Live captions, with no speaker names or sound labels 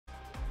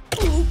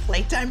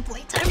Playtime,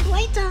 playtime,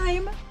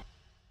 playtime!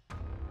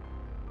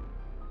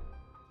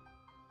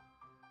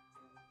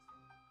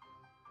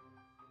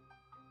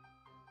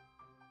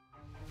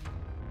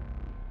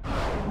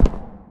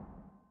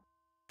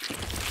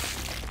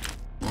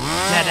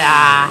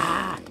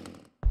 Ta-da!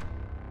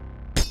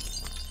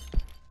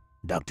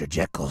 Dr.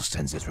 Jekyll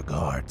sends his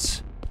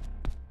regards.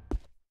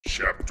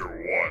 Chapter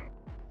 1.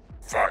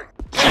 Fight.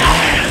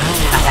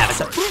 I have a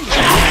surprise.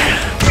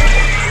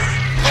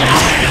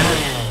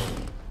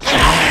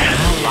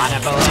 Water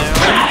balloon.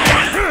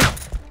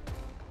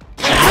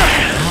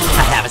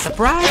 I have a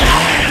surprise.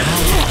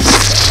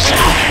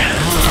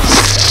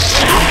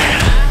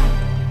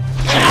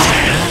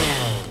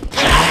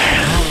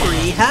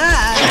 Free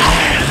hug.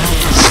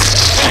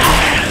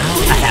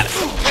 I have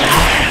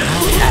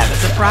a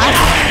surprise.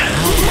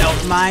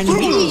 Don't mind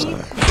me.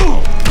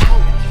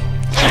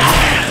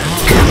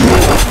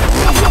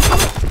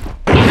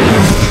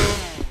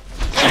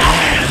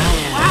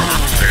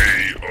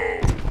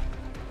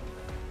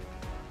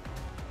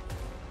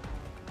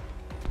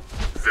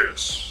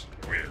 This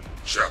wins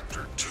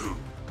Chapter 2.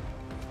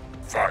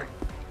 Fight.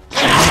 I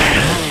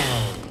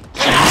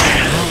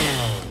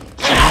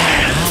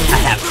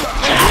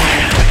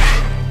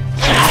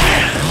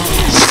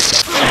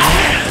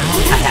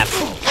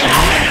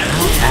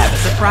have a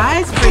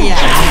surprise for ya.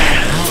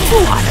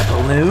 Want a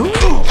balloon?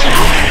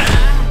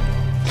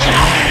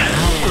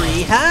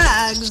 Free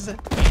hugs. I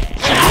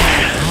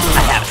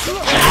have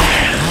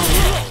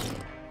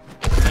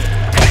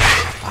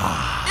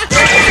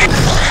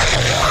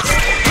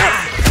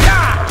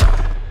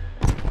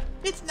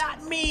It's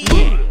not me.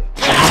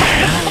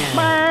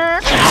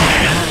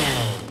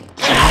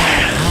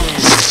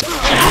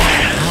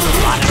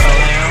 Want a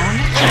balloon?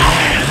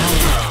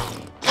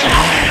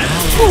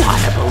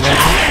 Want a balloon?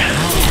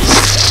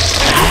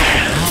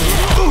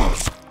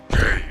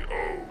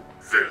 KO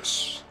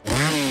this.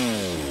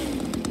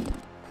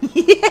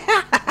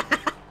 Yeah!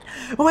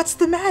 What's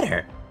the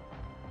matter?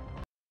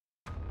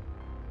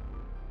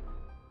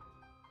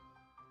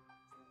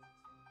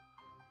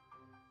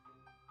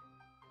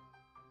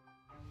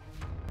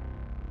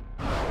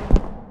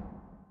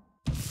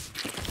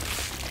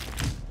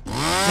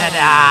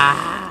 Ta-da!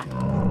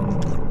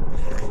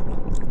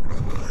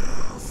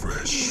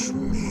 Fresh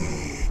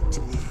meat.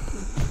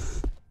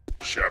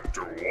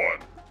 Chapter 1.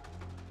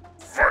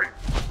 Fight.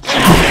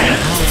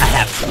 I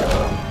have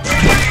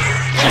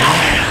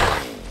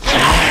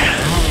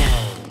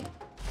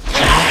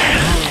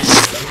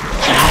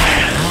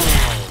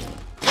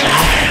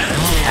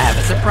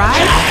a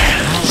surprise.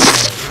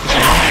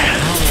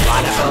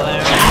 Want a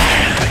balloon?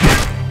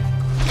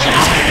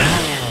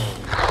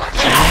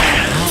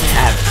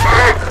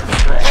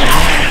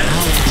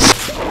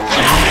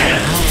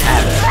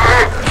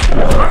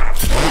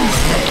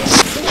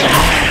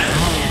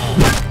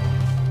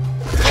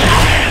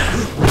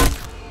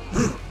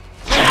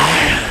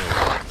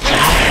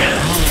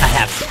 I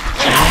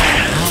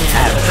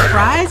have a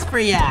surprise for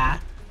ya.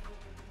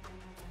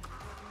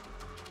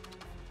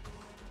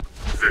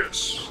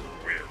 This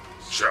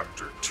wins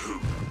Chapter 2.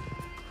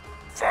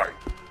 Fight.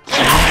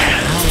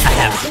 I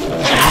have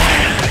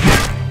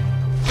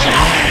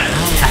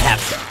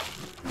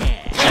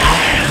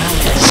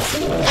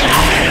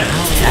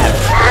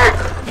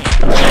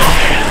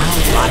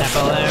want a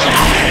balloon?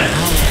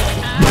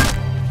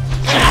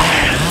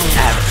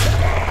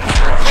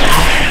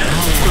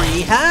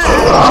 Free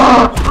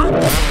hug.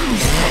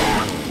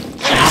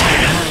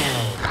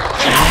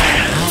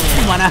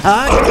 You want a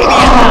hug? Give me a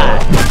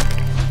hug.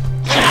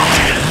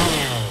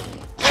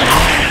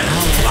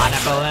 Want a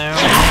balloon?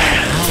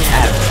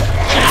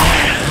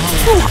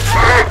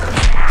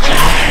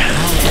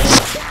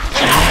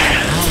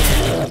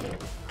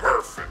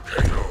 Perfect.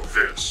 KO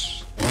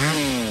this.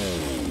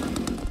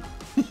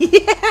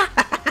 Yeah!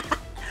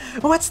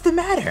 What's the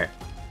matter?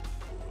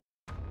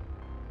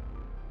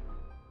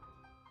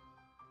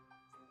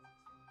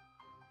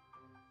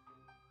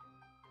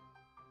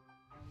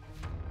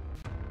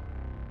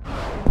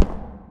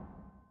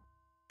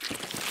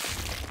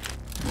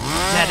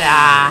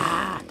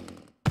 Ta-da!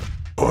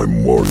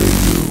 I'm warning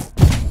you.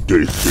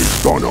 This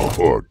is gonna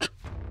hurt.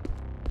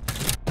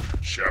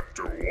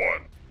 Chapter 1.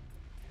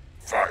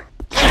 Fight.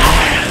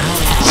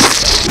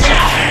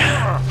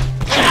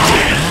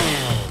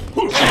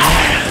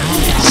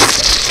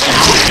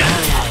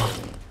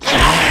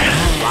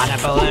 Want a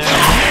balloon?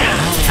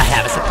 I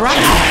have a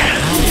surprise.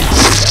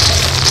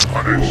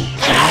 Punish.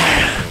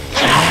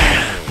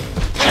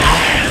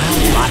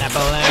 Want a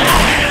balloon?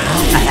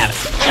 I have a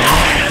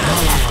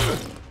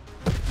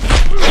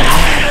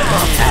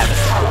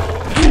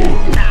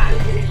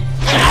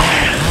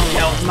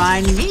Don't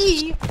mind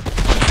me.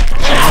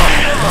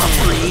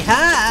 Free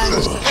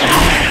hugs.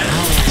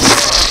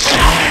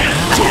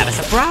 I have a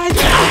surprise.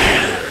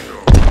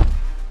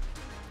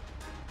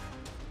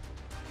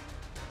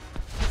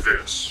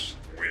 This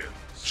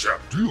wins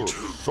Chapter 2.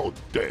 So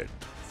dead.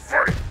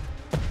 Fight.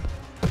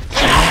 I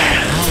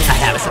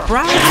have a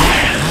surprise.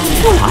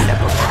 Want a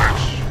balloon?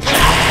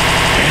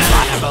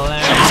 Want a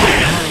balloon?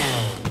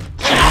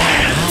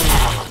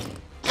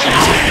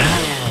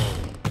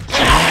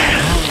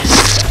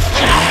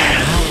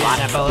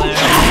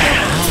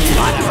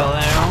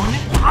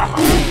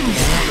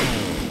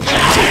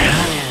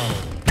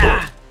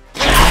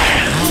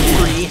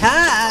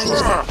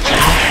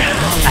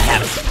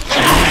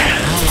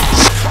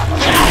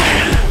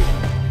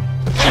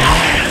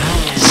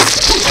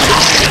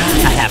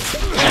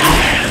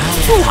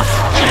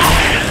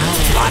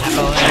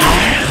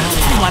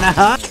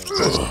 hug?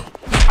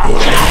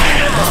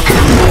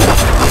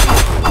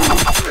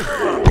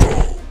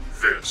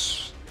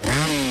 This.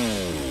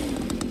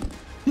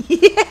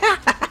 Yeah!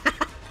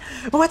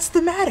 What's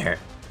the matter?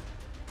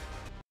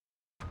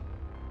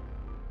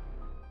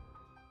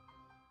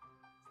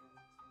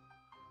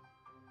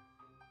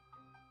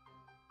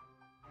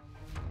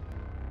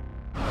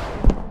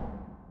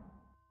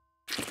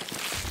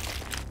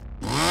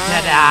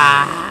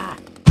 Ta-da!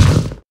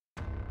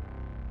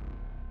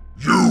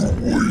 You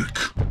weak.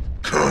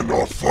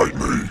 Cannot fight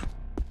me.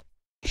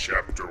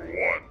 Chapter 1.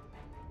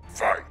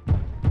 Fight.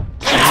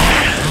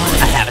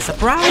 I have a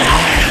surprise!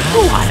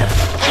 What a...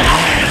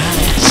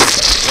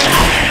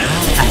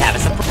 I have a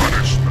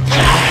surprise!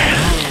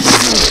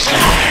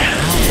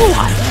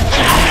 What?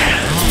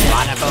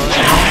 Wanna balloon?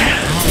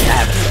 I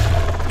have a...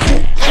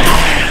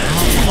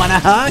 Wanna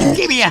hug?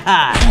 Give me a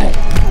hug!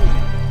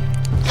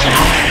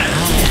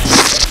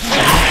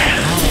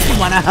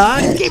 Wanna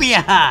hug? Give me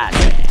a hug!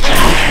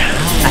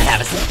 I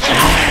have a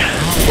surprise!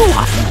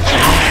 What?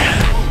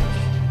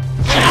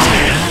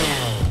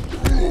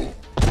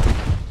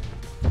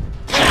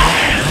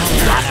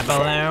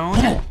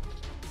 Balloon.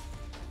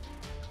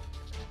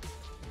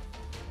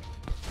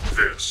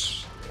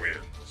 This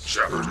wins.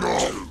 Chapter 2.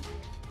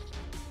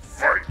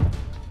 Fight.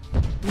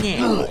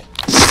 Yeah.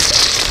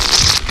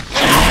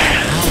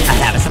 I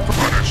have a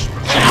surprise.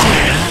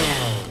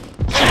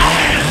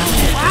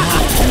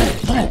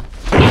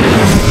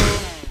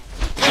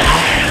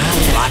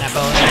 Wanna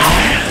balloon?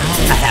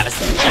 I have a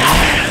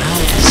surprise.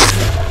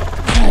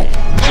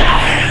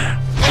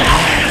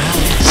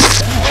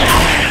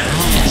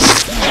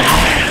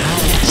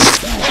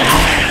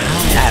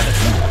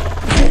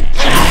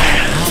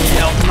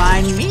 Don't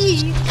mind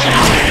me.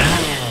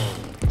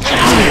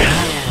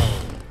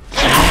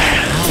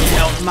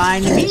 Don't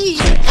mind me.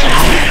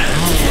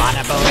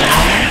 Wanna balloon?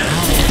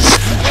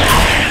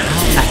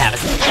 I have a...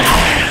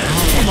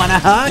 Wanna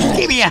hug?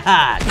 Give me a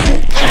hug.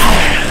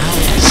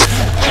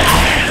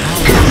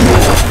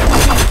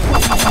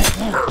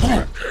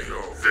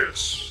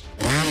 This.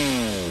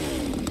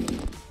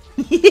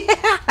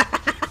 Yeah.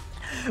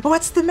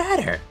 What's the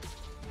matter?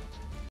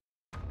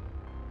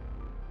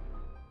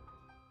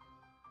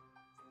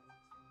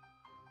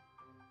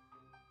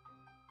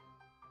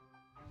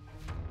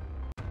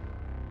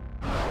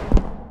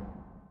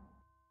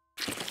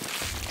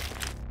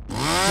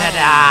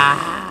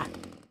 Ta-da!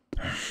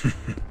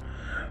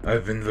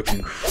 I've been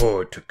looking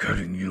forward to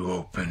cutting you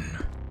open.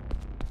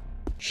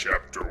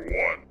 Chapter 1.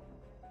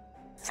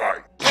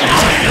 Fight.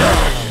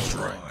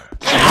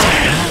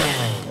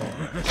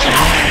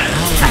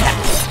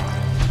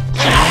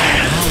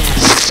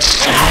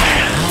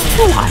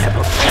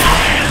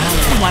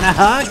 Wanna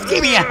hug?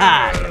 Give me a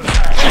hug!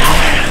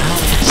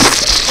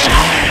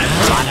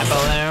 Wanna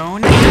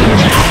balloon?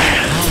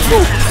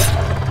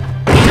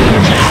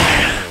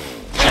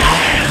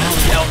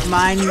 Don't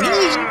mind me!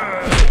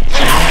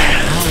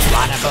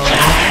 Wanna balloon?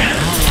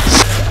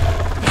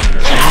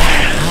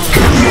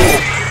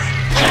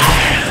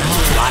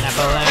 Wanna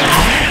balloon?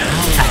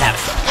 I have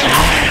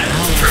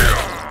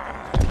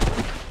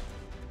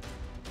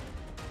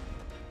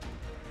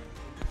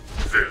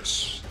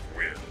This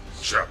wins.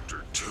 Chapter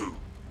 2.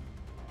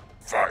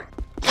 Fight.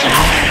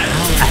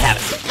 I have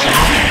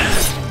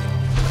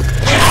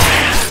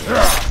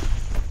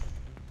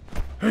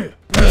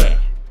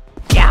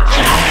Yeah!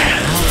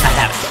 I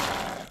have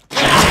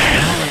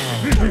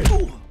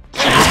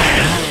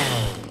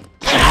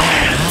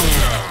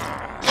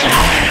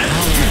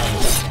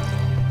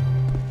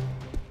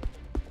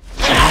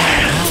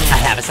I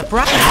have a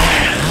surprise! I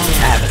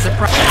have a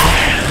surprise!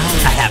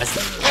 I have a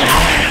surprise!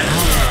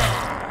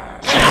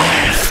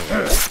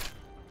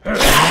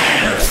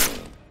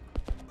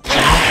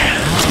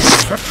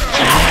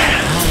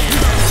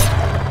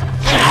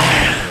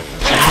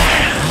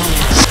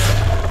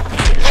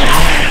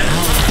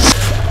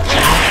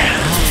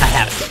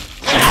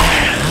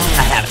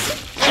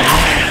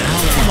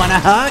 Wanna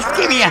hug?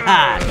 Give me a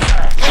hug!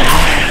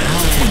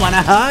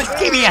 Wanna hug?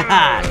 Give me a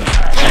hug!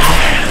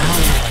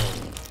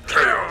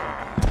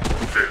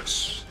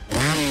 This.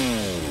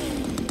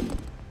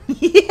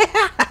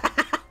 Yeah!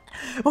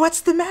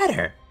 What's the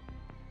matter?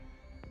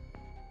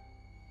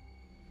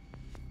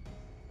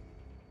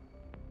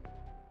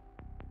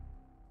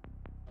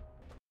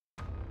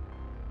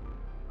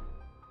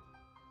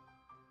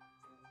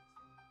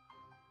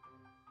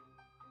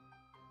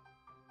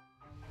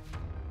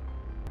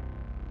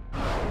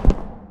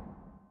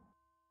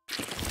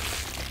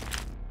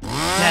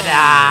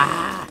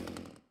 Ta-da!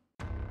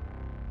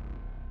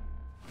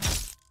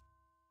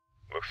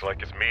 Looks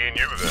like it's me and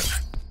you then.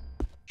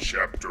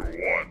 Chapter 1.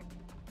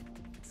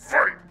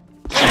 Fight.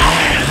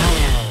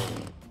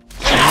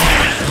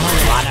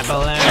 Wanna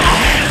balloon?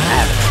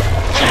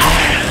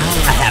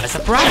 I have a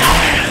surprise!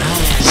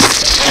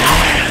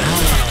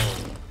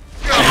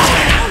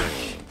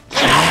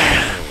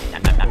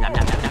 Nom, nom, nom, nom,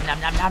 nom, nom,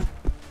 nom, nom.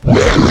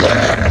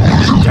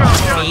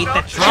 Meet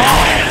the troll!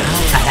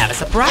 I have a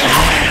surprise!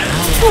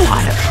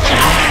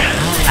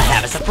 I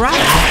have a surprise!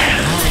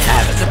 I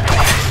have a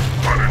surprise!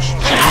 Punish.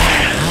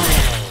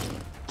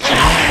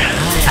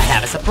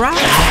 surprise.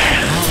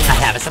 I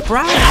have a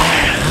surprise.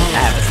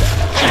 I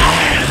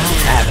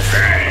have a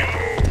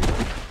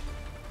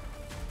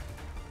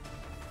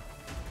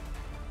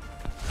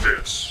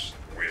This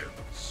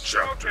wins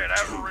chapter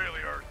 2.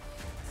 Really hurt.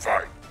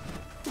 Fight.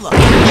 look.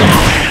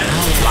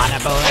 Wanna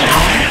balloon?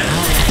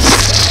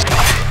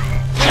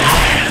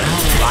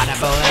 Wanna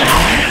balloon?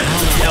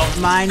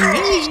 Don't mind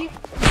me.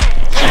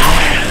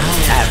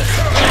 I have a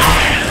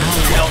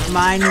don't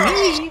mind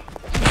me.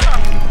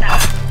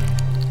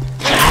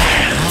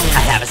 I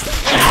have a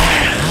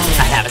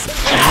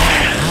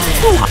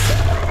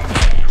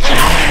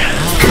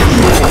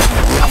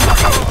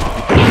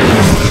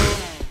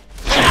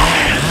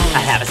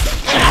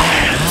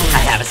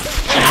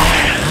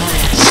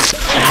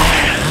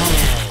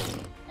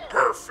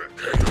Perfect.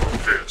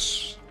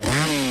 This.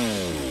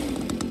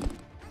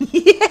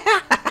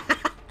 Yeah!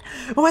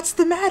 What's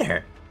the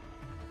matter?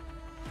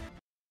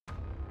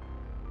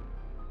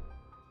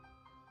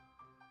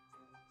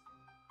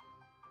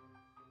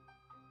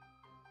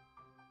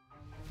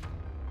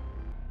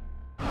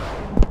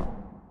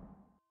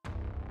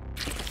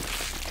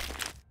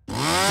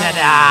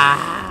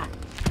 Ta-da!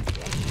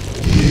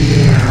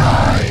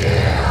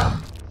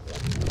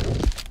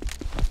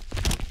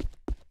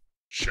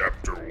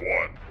 Chapter 1.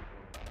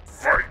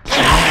 Fight.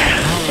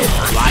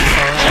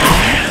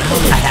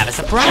 I have a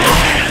surprise.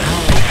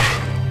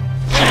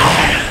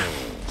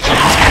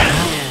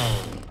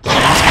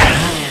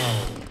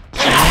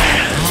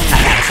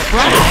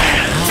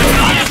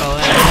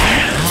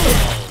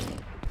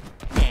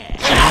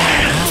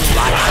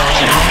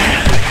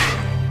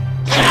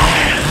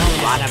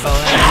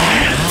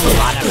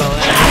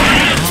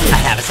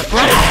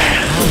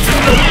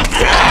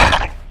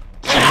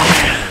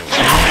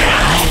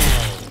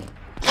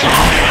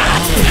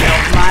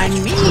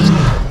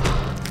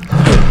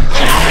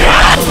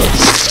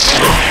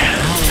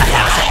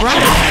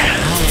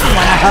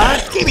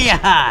 Give me a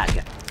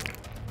hug!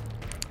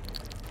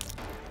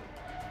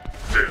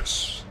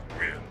 This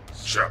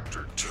wins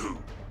chapter 2.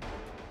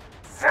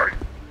 Fight!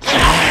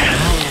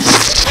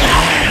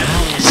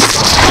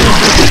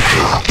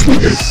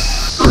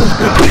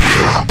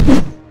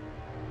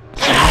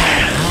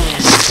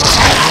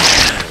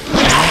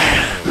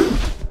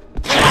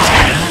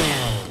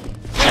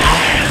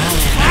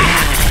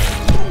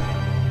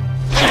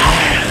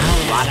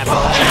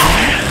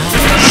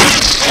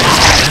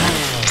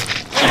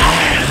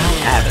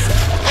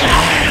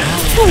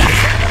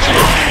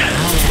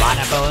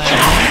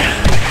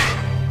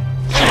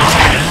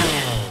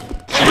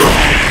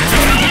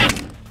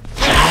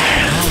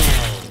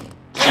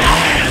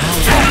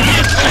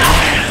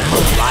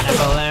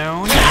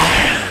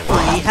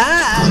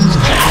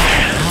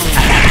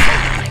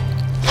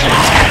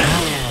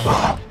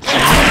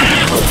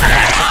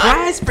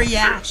 For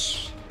ya.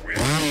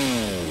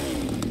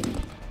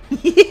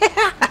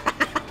 Yeah!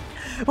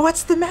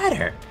 What's the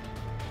matter?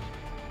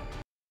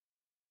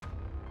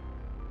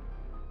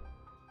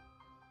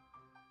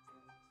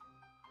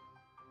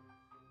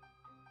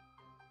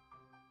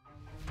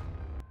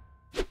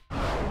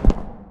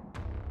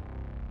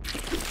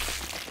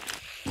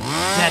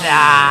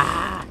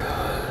 Ta-da!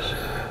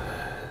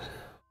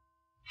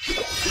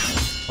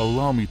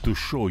 Allow me to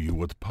show you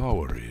what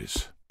power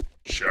is.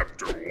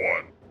 Chapter 1.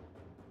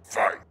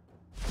 Fight!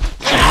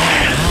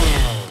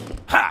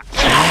 Ha!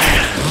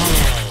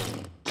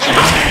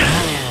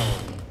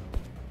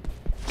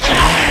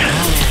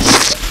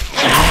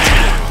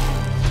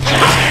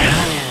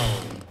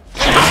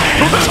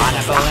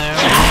 Wanna balloon?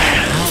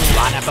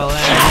 Wanna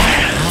balloon?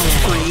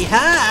 Free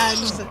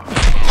hugs!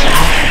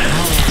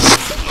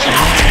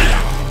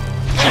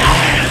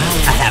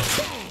 I have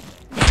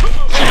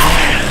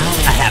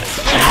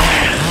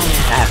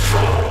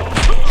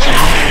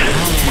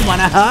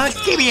wanna hug?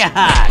 Give me a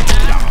hug!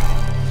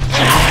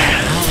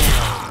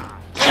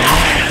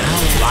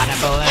 Wanna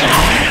balloon?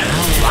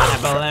 Wanna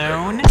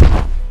balloon?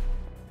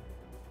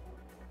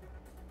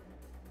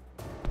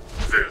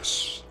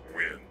 This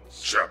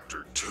wins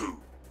chapter 2.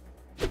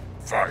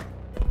 Fight!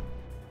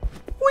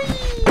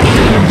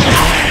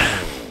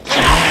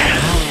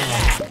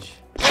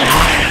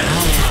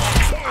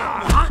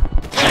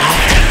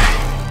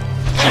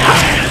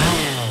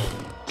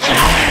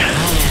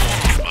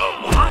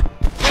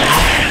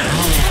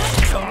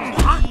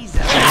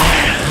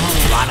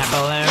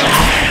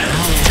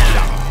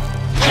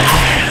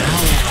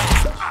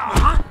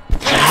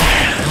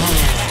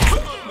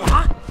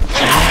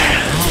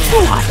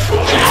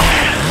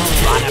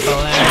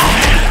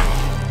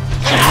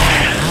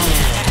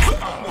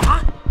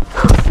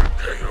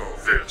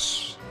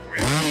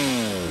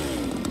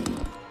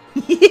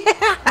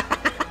 Yeah!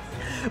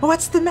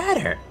 What's the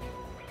matter?